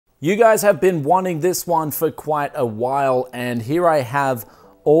You guys have been wanting this one for quite a while, and here I have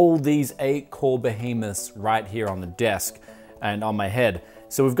all these 8-core behemoths right here on the desk and on my head.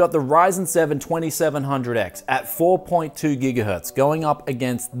 So we've got the Ryzen 7 2700X at 4.2 gigahertz going up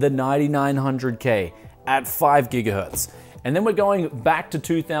against the 9900K at 5 gigahertz. And then we're going back to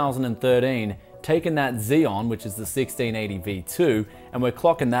 2013, taking that Xeon, which is the 1680 V2, and we're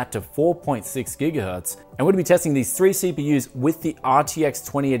clocking that to 4.6 gigahertz. And we're gonna be testing these 3 CPUs with the RTX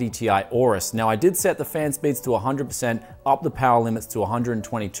 2080 Ti Aorus. Now I did set the fan speeds to 100%, up the power limits to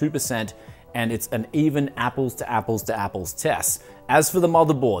 122%, and it's an even apples to apples to apples test. As for the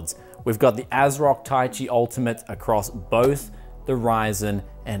motherboards, we've got the ASRock Taichi Ultimate across both the Ryzen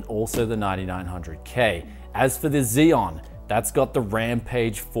and also the 9900K. As for the Xeon, that's got the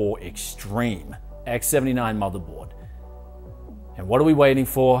Rampage 4 Extreme X79 motherboard. And what are we waiting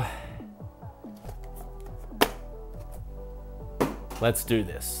for? Let's do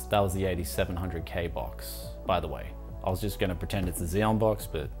this. That was the 8700K box, by the way. I was just gonna pretend it's a Xeon box,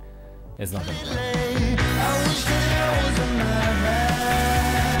 but it's not gonna work.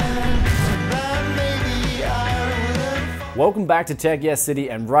 Welcome back to Tech Yes City,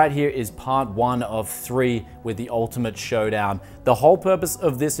 and right here is part 1 of 3 with the Ultimate Showdown. The whole purpose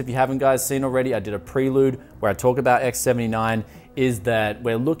of this, if you haven't guys seen already, I did a prelude where I talk about X79, is that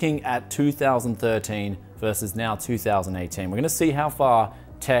we're looking at 2013 versus now 2018. We're gonna see how far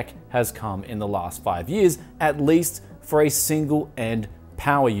tech has come in the last 5 years, at least for a single end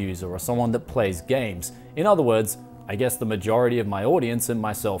power user or someone that plays games. In other words, I guess the majority of my audience and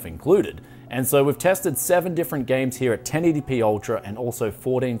myself included. And so we've tested 7 different games here at 1080p Ultra and also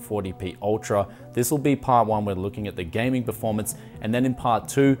 1440p Ultra. This will be part 1, we're looking at the gaming performance, and then in part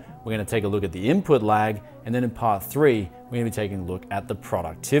 2, we're gonna take a look at the input lag, and then in part 3, we're gonna be taking a look at the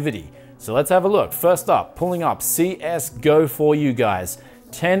productivity. So let's have a look. First up, pulling up CSGO for you guys.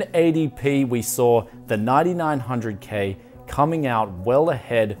 1080p, we saw the 9900K coming out well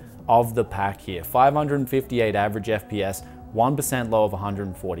ahead of the pack here. 558 average FPS, 1% low of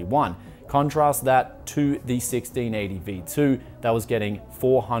 141. Contrast that to the 1680 V2 that was getting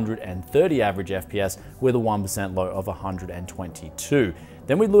 430 average FPS with a 1% low of 122.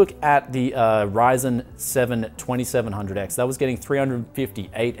 Then we look at the Ryzen 7 2700X that was getting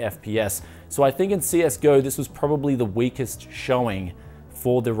 358 FPS. So I think in CSGO this was probably the weakest showing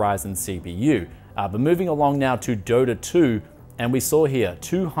for the Ryzen CPU. But moving along now to Dota 2, and we saw here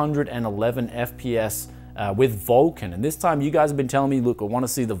 211 FPS with Vulkan. And this time you guys have been telling me, look, I want to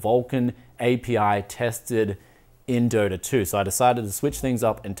see the Vulkan API tested in Dota 2. So I decided to switch things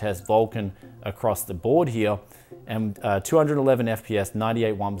up and test Vulkan across the board here. And 211 FPS,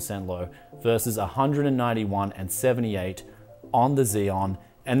 98 1% low versus 191 and 78 on the Xeon.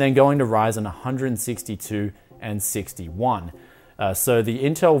 And then going to Ryzen, 162 and 61. So the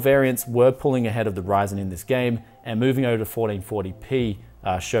Intel variants were pulling ahead of the Ryzen in this game, and moving over to 1440p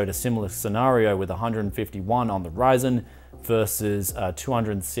showed a similar scenario with 151 on the Ryzen versus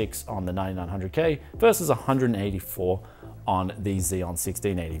 206 on the 9900K versus 184 on the Xeon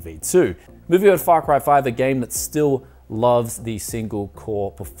 1680 V2. Moving over to Far Cry 5, a game that still loves the single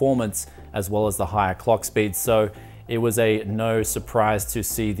core performance as well as the higher clock speed. So it was a no surprise to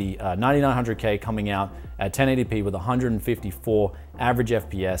see the 9900K coming out at 1080p with 154 average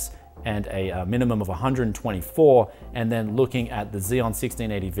FPS and a minimum of 124, and then looking at the Xeon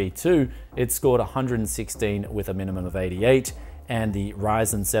 1680 V2, it scored 116 with a minimum of 88, and the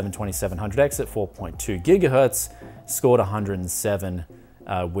Ryzen 7 2700X at 4.2 gigahertz scored 107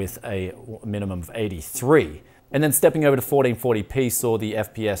 with a minimum of 83. And then stepping over to 1440p saw the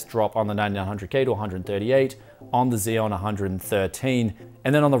FPS drop on the 9900K to 138, on the Xeon 113,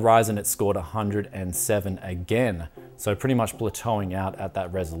 and then on the Ryzen it scored 107 again. So pretty much plateauing out at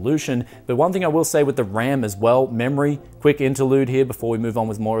that resolution. But one thing I will say with the RAM as well, memory, quick interlude here before we move on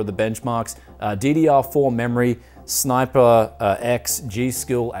with more of the benchmarks. DDR4 memory, Sniper X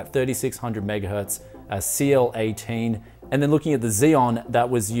G-Skill at 3600 megahertz, CL18, and then looking at the Xeon, that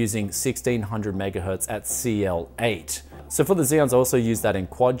was using 1600 megahertz at CL8. So for the Xeons, I also used that in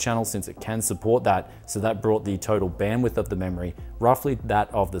quad channel since it can support that. So that brought the total bandwidth of the memory roughly that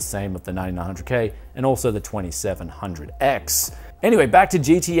of the same of the 9900K and also the 2700X. Anyway, back to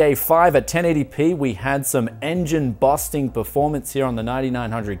GTA 5 at 1080p, we had some engine busting performance here on the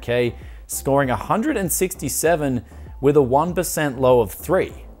 9900K, scoring 167 with a 1% low of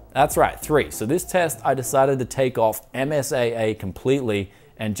 3. That's right, 3. So this test, I decided to take off MSAA completely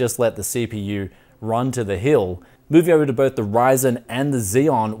and just let the CPU run to the hill. Moving over to both the Ryzen and the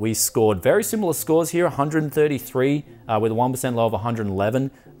Xeon, we scored very similar scores here, 133 with a 1% low of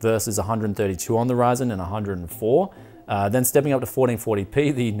 111 versus 132 on the Ryzen and 104. Then stepping up to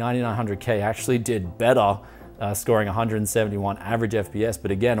 1440p, the 9900K actually did better, scoring 171 average FPS,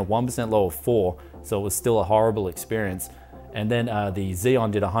 but again, a 1% low of 4, so it was still a horrible experience. And then the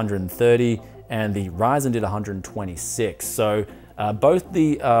Xeon did 130, and the Ryzen did 126. So both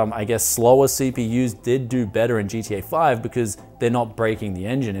the, I guess, slower CPUs did do better in GTA 5 because they're not breaking the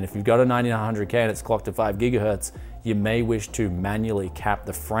engine. And if you've got a 9900K and it's clocked to 5 gigahertz, you may wish to manually cap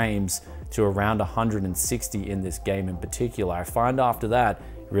the frames to around 160 in this game in particular. I find after that,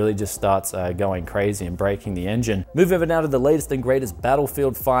 it really just starts going crazy and breaking the engine. Move over now to the latest and greatest,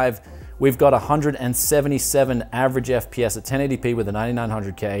 Battlefield 5. We've got 177 average FPS at 1080p with a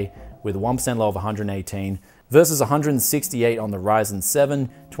 9900K with a 1% low of 118 versus 168 on the Ryzen 7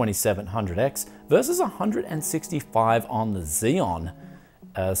 2700X versus 165 on the Xeon.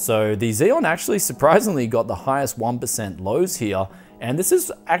 So the Xeon actually surprisingly got the highest 1% lows here. And this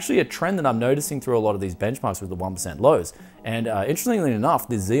is actually a trend that I'm noticing through a lot of these benchmarks with the 1% lows. And interestingly enough,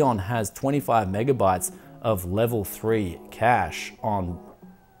 the Xeon has 25 megabytes of level 3 cache on,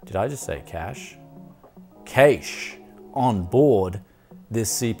 did I just say cache? Cache on board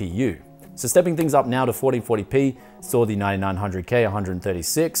this CPU. So stepping things up now to 1440p, saw the 9900K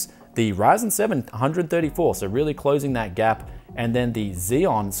 136, the Ryzen 7 134, so really closing that gap, and then the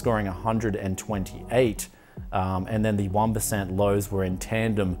Xeon scoring 128. And then the 1% lows were in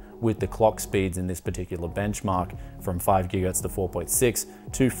tandem with the clock speeds in this particular benchmark from 5 GHz to 4.6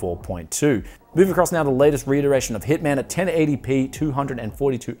 to 4.2. Moving across now to the latest reiteration of Hitman at 1080p,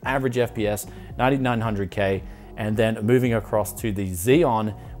 242 average FPS, 9900K. And then moving across to the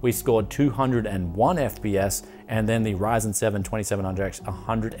Xeon, we scored 201 FPS, and then the Ryzen 7 2700X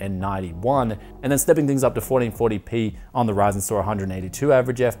 191. And then stepping things up to 1440p on the Ryzen saw 182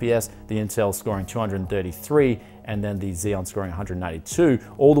 average FPS, the Intel scoring 233, and then the Xeon scoring 192.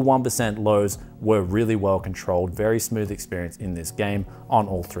 All the 1% lows were really well controlled, very smooth experience in this game on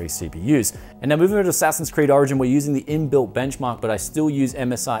all 3 CPUs. And now moving over to Assassin's Creed Origin, we're using the inbuilt benchmark, but I still use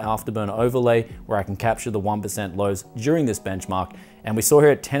MSI Afterburner overlay where I can capture the 1% lows during this benchmark. And we saw here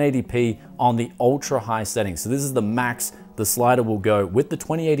at 1080p on the ultra high settings. So this is the max the slider will go. With the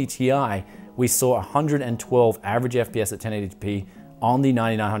 2080 Ti, we saw 112 average FPS at 1080p on the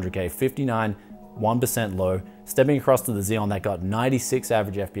 9900K, 59 1% low. Stepping across to the Xeon, that got 96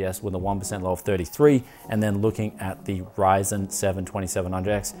 average FPS with a 1% low of 33. And then looking at the Ryzen 7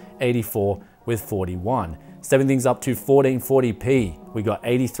 2700X, 84 with 41. Stepping things up to 1440p, we got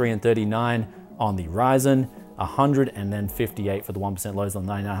 83 and 39 on the Ryzen, 100 and then 58 for the 1% lows on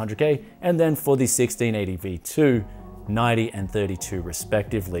the 9900K. And then for the 1680 V2, 90 and 32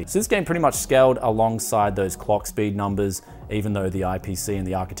 respectively. So this game pretty much scaled alongside those clock speed numbers, even though the IPC and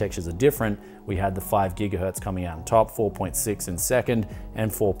the architectures are different. We had the 5 gigahertz coming out on top, 4.6 in second,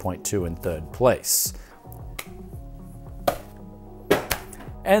 and 4.2 in third place.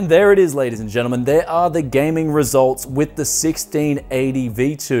 And there it is, ladies and gentlemen. There are the gaming results with the 1680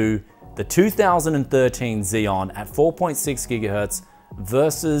 V2, the 2013 Xeon at 4.6 gigahertz,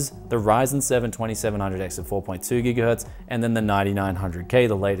 versus the Ryzen 7 2700X at 4.2 gigahertz, and then the 9900K,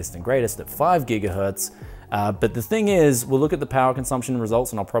 the latest and greatest, at 5 gigahertz. But the thing is, we'll look at the power consumption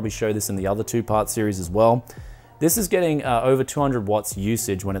results, and I'll probably show this in the other 2-part series as well. This is getting over 200 watts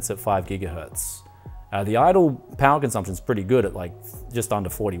usage when it's at 5 gigahertz. The idle power consumption is pretty good at like just under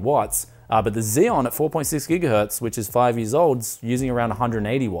 40 watts. But the Xeon at 4.6 gigahertz, which is 5 years old, is using around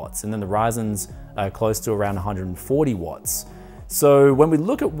 180 watts. And then the Ryzen's close to around 140 watts. So when we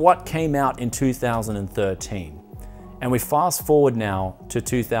look at what came out in 2013, and we fast forward now to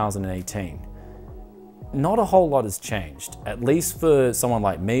 2018, not a whole lot has changed, at least for someone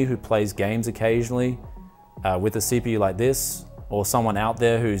like me who plays games occasionally with a CPU like this, or someone out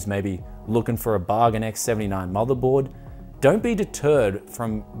there who's maybe looking for a bargain X79 motherboard. Don't be deterred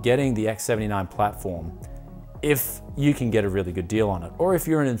from getting the X79 platform if you can get a really good deal on it, or if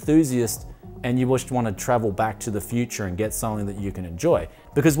you're an enthusiast and you just want to travel back to the future and get something that you can enjoy.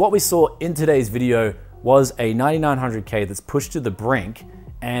 Because what we saw in today's video was a 9900K that's pushed to the brink,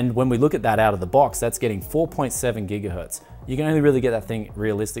 and when we look at that out of the box, that's getting 4.7 gigahertz. You can only really get that thing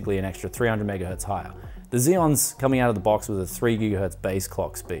realistically an extra 300 megahertz higher. The Xeon's coming out of the box with a 3 gigahertz base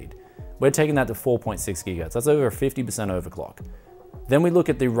clock speed. We're taking that to 4.6 gigahertz. That's over a 50% overclock. Then we look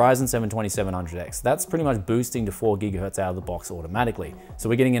at the Ryzen 7 2700X. That's pretty much boosting to 4 gigahertz out of the box automatically. So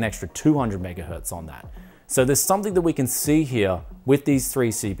we're getting an extra 200 megahertz on that. So there's something that we can see here with these 3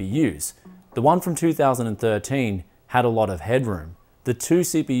 CPUs. The one from 2013 had a lot of headroom. The 2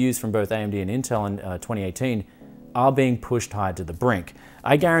 CPUs from both AMD and Intel in 2018 are being pushed high to the brink.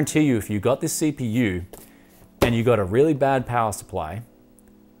 I guarantee you, if you got this CPU and you got a really bad power supply,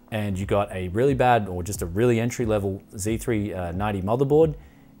 and you got a really bad or just a really entry-level Z390 motherboard,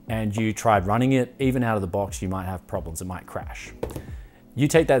 and you tried running it, even out of the box, you might have problems, it might crash. You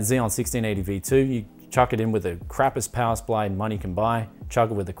take that Xeon 1680 V2, you chuck it in with the crappest power supply money can buy, chuck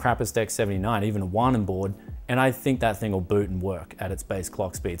it with the crappest X79, even a One board, and I think that thing will boot and work at its base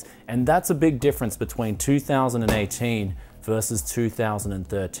clock speeds. And that's a big difference between 2018 versus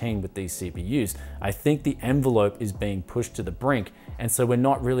 2013 with these CPUs. I think the envelope is being pushed to the brink, and so we're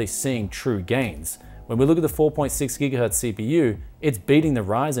not really seeing true gains. When we look at the 4.6 gigahertz CPU, it's beating the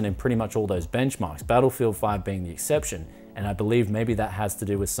Ryzen in pretty much all those benchmarks, Battlefield 5 being the exception. And I believe maybe that has to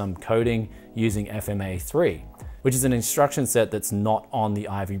do with some coding using FMA3, which is an instruction set that's not on the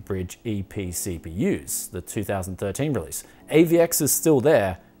Ivy Bridge EP CPUs, the 2013 release. AVX is still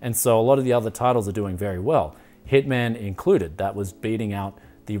there, and so a lot of the other titles are doing very well. HITMAN included, that was beating out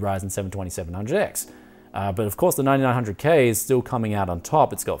the Ryzen 7 2700X. But of course the 9900K is still coming out on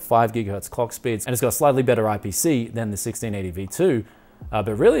top. It's got 5 gigahertz clock speeds, and it's got slightly better IPC than the 1680 V2.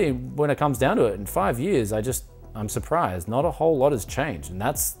 But really, when it comes down to it, in 5 years, I'm surprised. Not a whole lot has changed, and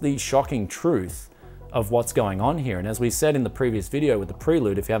that's the shocking truth of what's going on here. And as we said in the previous video with the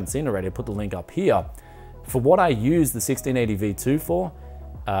prelude, if you haven't seen it already, I'll put the link up here. For what I use the 1680 V2 for,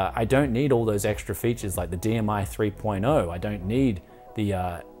 I don't need all those extra features like the DMI 3.0. I don't need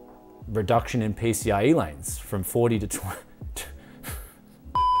the reduction in PCIe lanes from 40 to 20.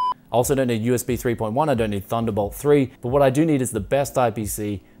 I also don't need USB 3.1, I don't need Thunderbolt 3, but what I do need is the best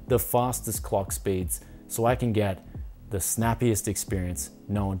IPC, the fastest clock speeds, so I can get the snappiest experience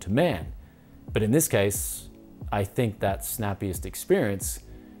known to man. But in this case, I think that snappiest experience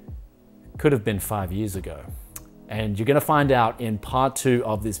could have been 5 years ago. And you're gonna find out in part 2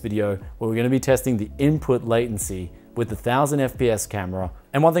 of this video, where we're gonna be testing the input latency with the 1000 FPS camera.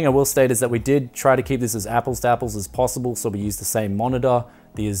 And one thing I will state is that we did try to keep this as apples to apples as possible, so we used the same monitor,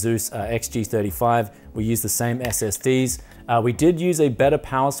 the Asus XG35, we used the same SSDs. We did use a better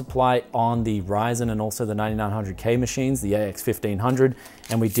power supply on the Ryzen and also the 9900K machines, the AX1500,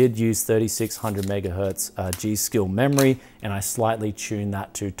 and we did use 3600 megahertz G-Skill memory, and I slightly tuned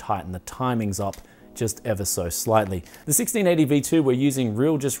that to tighten the timings up just ever so slightly. The 1680 V2, we're using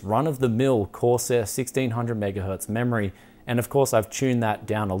real just run-of-the-mill Corsair 1600 megahertz memory, and of course I've tuned that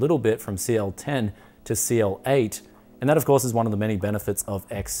down a little bit from CL10 to CL8, and that of course is one of the many benefits of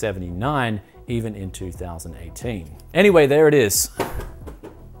X79 even in 2018. Anyway, there it is.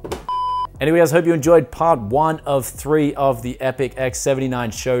 Anyway guys, hope you enjoyed part 1 of 3 of the epic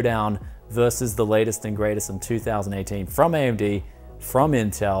X79 showdown versus the latest and greatest in 2018 from AMD, from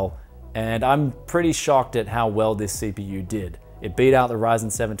Intel, and I'm pretty shocked at how well this CPU did. It beat out the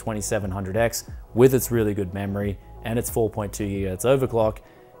Ryzen 7 2700X with its really good memory and its 4.2 GHz overclock,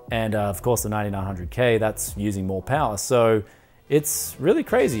 and of course the 9900K, that's using more power. So it's really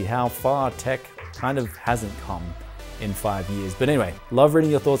crazy how far tech kind of hasn't come in 5 years. But anyway, love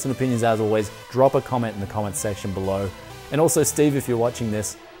reading your thoughts and opinions as always. Drop a comment in the comment section below. And also Steve, if you're watching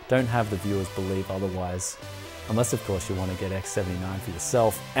this, don't have the viewers believe otherwise. Unless of course you want to get X79 for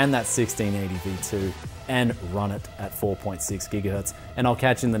yourself and that 1680 V2 and run it at 4.6 gigahertz. And I'll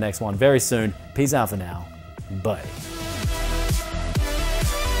catch you in the next one very soon. Peace out for now. Bye.